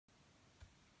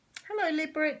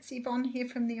Libra, it's Yvonne here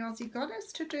from the Aussie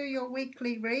Goddess to do your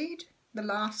weekly read, the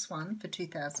last one for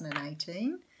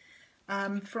 2018,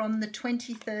 from the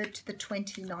 23rd to the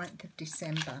 29th of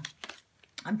December.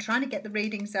 I'm trying to get the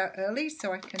readings out early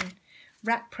so I can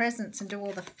wrap presents and do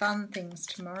all the fun things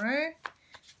tomorrow.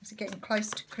 It's getting close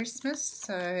to Christmas,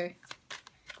 so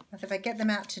if I get them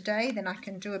out today, then I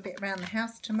can do a bit around the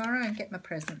house tomorrow and get my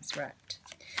presents wrapped.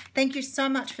 Thank you so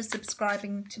much for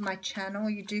subscribing to my channel.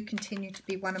 You do continue to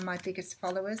be one of my biggest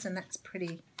followers, and that's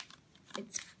pretty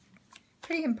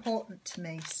important to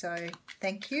me, so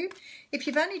thank you. If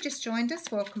you've only just joined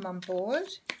us, welcome on board.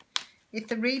 If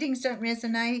the readings don't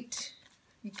resonate,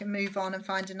 you can move on and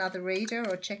find another reader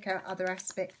or check out other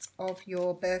aspects of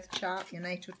your birth chart, your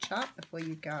natal chart, before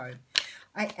you go.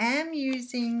 I am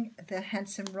using the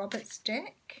Hanson Roberts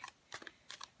deck.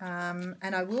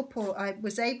 And I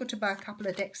was able to buy a couple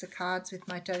of decks of cards with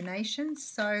my donations,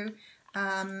 so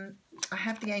I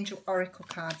have the Angel Oracle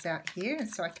cards out here, and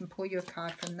so I can pull you a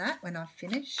card from that when I've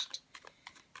finished.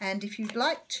 And if you'd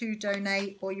like to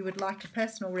donate or you would like a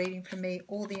personal reading from me,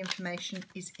 all the information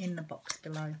is in the box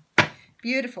below.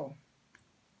 Beautiful.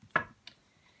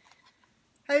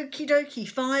 Okie dokie,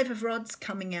 5 of Rods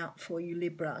coming out for you,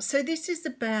 Libra. So this is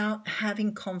about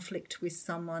having conflict with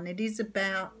someone. It is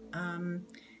about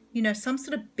you know, some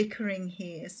sort of bickering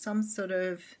here, some sort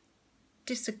of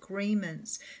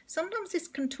disagreements. Sometimes this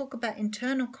can talk about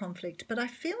internal conflict, but I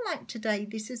feel like today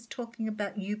this is talking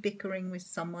about you bickering with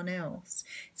someone else.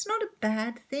 It's not a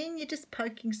bad thing. You're just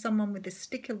poking someone with a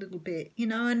stick a little bit, you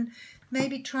know, and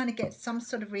maybe trying to get some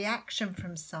sort of reaction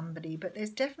from somebody. But there's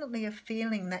definitely a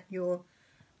feeling that you're,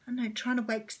 I don't know, trying to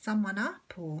wake someone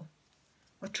up or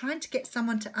trying to get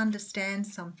someone to understand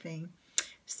something.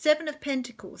 7 of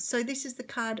Pentacles. So this is the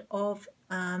card of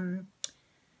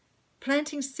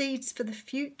planting seeds for the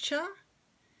future,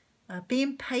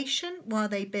 being patient while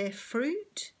they bear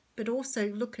fruit, but also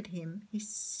look at him. He's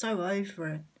so over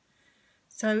it.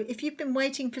 So if you've been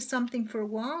waiting for something for a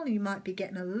while, you might be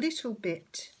getting a little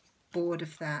bit bored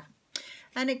of that.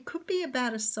 And it could be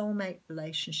about a soulmate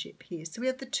relationship here. So we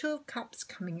have the 2 of Cups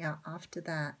coming out after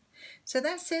that. So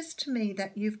that says to me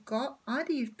that you've got,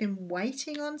 either you've been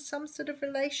waiting on some sort of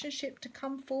relationship to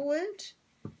come forward.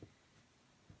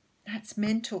 That's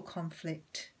mental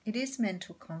conflict. It is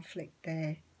mental conflict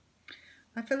there.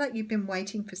 I feel like you've been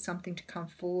waiting for something to come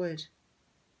forward.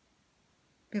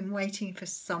 Been waiting for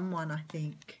someone, I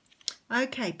think.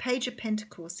 Okay, Page of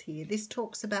Pentacles here. This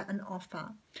talks about an offer.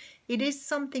 It is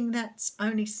something that's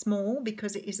only small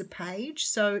because it is a page.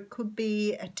 So it could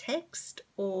be a text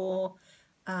or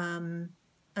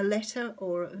a letter,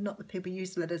 or not that people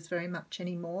use letters very much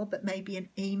anymore, but maybe an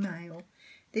email.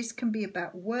 This can be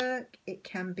about work. It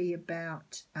can be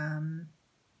about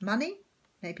money,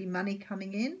 maybe money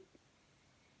coming in.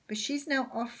 But she's now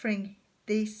offering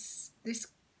this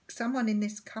someone in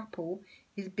this couple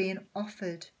is being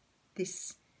offered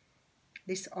this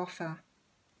offer.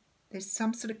 There's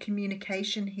some sort of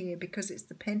communication here because it's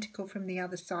the pentacle from the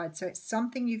other side. So it's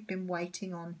something you've been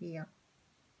waiting on here.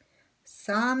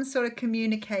 Some sort of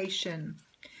communication.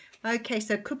 Okay,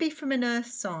 so it could be from an earth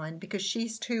sign because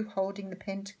she's too holding the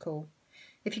pentacle.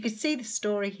 If you could see the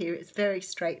story here, it's very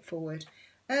straightforward.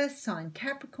 Earth sign,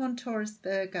 Capricorn, Taurus,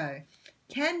 Virgo.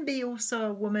 Can be also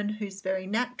a woman who's very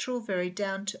natural, very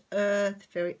down to earth,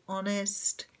 very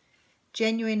honest,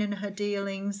 genuine in her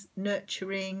dealings,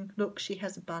 nurturing. Look, she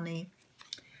has a bunny.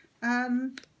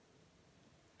 So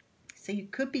you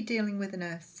could be dealing with an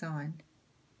earth sign.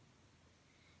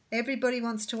 Everybody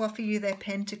wants to offer you their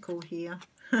pentacle here.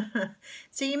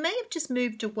 So you may have just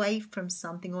moved away from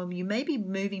something, or you may be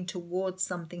moving towards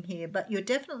something here, but you're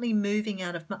definitely moving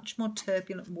out of much more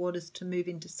turbulent waters to move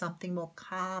into something more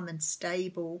calm and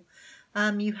stable.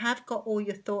 You have got all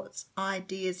your thoughts,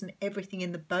 ideas and everything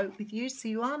in the boat with you, so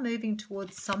you are moving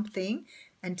towards something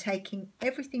and taking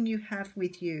everything you have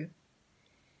with you,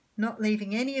 not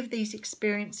leaving any of these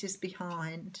experiences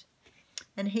behind.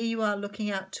 And here you are looking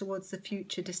out towards the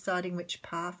future, deciding which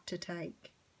path to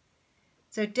take.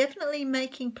 So definitely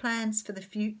making plans for the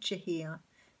future here.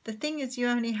 The thing is, you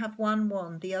only have one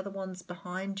wand, the other one's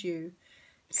behind you.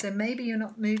 So maybe you're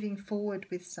not moving forward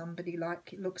with somebody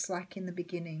like it looks like in the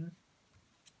beginning.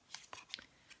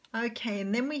 Okay,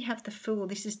 and then we have the Fool.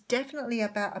 This is definitely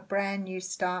about a brand new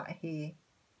start here.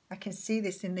 I can see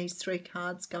this in these 3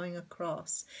 cards going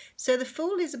across. So the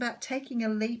Fool is about taking a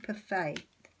leap of faith,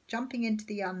 jumping into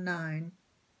the unknown,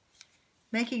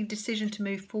 making a decision to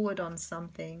move forward on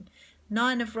something.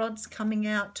 9 of Rods coming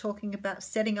out, talking about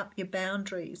setting up your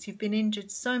boundaries. You've been injured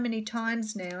so many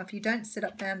times now. If you don't set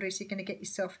up boundaries, you're going to get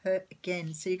yourself hurt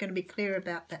again. So you're going to be clear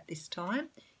about that this time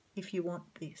if you want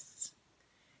this.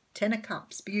 Ten of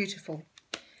Cups, beautiful.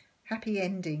 Happy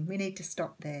ending. We need to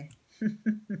stop there.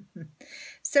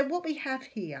 So what we have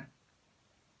here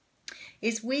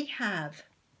is we have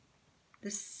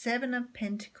the Seven of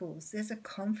Pentacles. There's a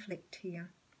conflict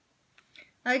here.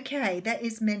 Okay, that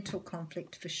is mental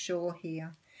conflict for sure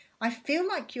here. I feel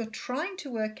like you're trying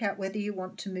to work out whether you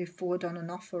want to move forward on an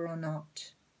offer or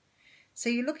not. So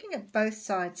you're looking at both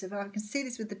sides of, I can see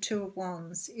this with the Two of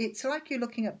Wands. It's like you're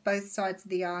looking at both sides of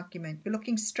the argument. You're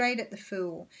looking straight at the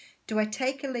Fool. Do I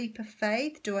take a leap of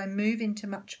faith? Do I move into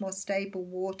much more stable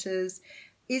waters?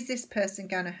 Is this person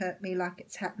going to hurt me like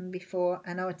it's happened before?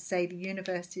 And I would say the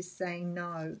universe is saying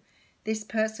no. This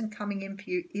person coming in for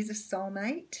you is a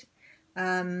soulmate,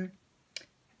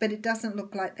 but it doesn't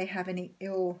look like they have any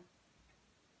ill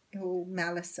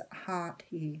malice at heart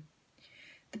here.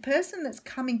 The person that's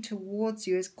coming towards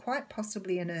you is quite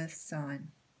possibly an earth sign.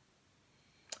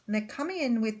 And they're coming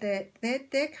in with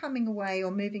they're coming away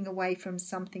or moving away from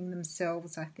something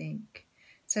themselves, I think.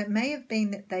 So it may have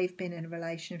been that they've been in a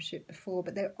relationship before,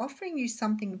 but they're offering you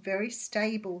something very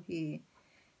stable here.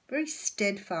 Very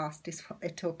steadfast is what they're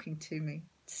talking to me.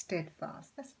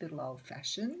 Steadfast. That's a little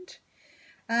old-fashioned.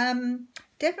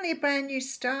 Definitely a brand new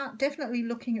start. Definitely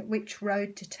looking at which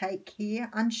road to take here.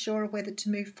 Unsure of whether to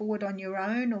move forward on your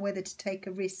own or whether to take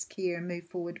a risk here and move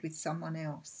forward with someone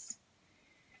else.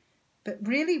 But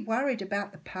really worried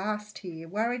about the past here.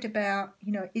 Worried about,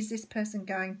 is this person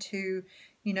going to,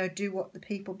 do what the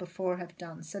people before have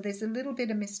done? So there's a little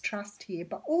bit of mistrust here.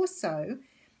 But also,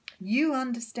 you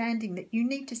understanding that you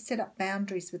need to set up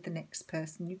boundaries with the next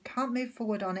person. You can't move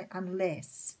forward on it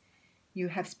unless you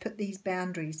have put these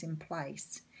boundaries in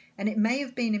place. And it may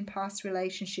have been in past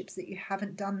relationships that you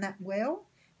haven't done that well.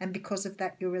 And because of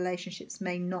that, your relationships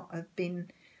may not have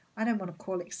been, I don't want to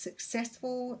call it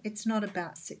successful. It's not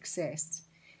about success.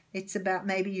 It's about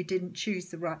maybe you didn't choose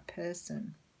the right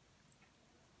person.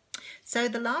 So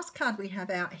the last card we have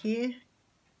out here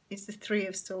is the Three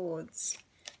of Swords.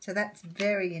 So that's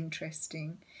very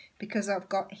interesting because I've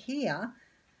got here,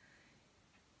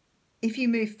 if you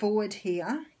move forward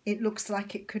here, it looks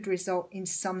like it could result in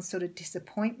some sort of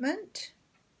disappointment.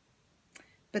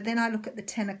 But then I look at the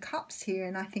Ten of Cups here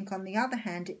and I think on the other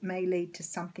hand, it may lead to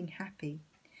something happy.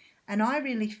 And I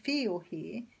really feel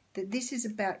here that this is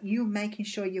about you making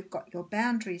sure you've got your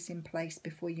boundaries in place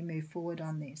before you move forward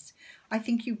on this. I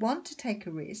think you want to take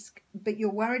a risk, but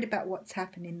you're worried about what's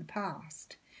happened in the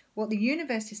past. What the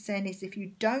universe is saying is if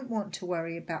you don't want to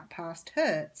worry about past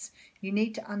hurts, you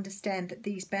need to understand that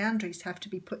these boundaries have to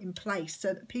be put in place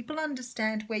so that people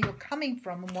understand where you're coming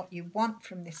from and what you want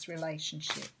from this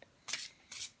relationship.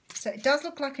 So it does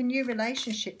look like a new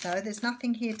relationship though. There's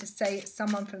nothing here to say it's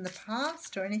someone from the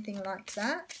past or anything like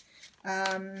that.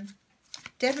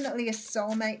 Definitely a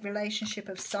soulmate relationship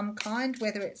of some kind,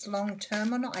 whether it's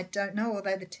long-term or not, I don't know,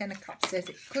 although the Ten of Cups says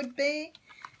it could be.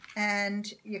 And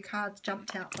your cards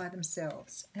jumped out by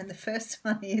themselves. And the first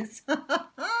one is,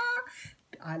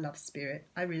 I love Spirit.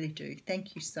 I really do.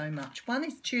 Thank you so much. One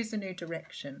is choose a new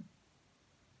direction.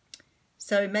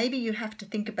 So maybe you have to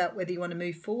think about whether you want to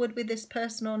move forward with this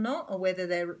person or not, or whether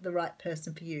they're the right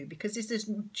person for you. Because this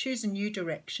is choose a new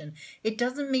direction. It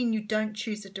doesn't mean you don't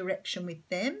choose a direction with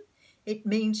them. It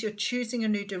means you're choosing a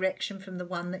new direction from the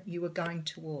one that you were going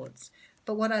towards.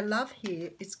 But what I love here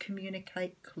is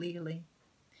communicate clearly.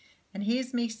 And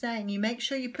here's me saying you make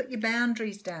sure you put your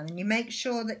boundaries down and you make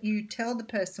sure that you tell the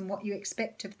person what you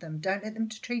expect of them. Don't let them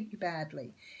to treat you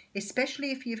badly,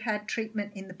 especially if you've had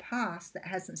treatment in the past that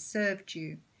hasn't served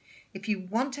you. If you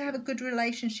want to have a good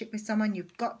relationship with someone,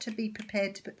 you've got to be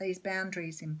prepared to put these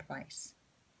boundaries in place.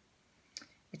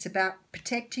 It's about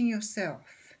protecting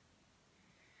yourself.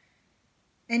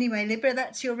 Anyway, Libra,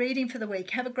 that's your reading for the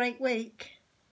week. Have a great week.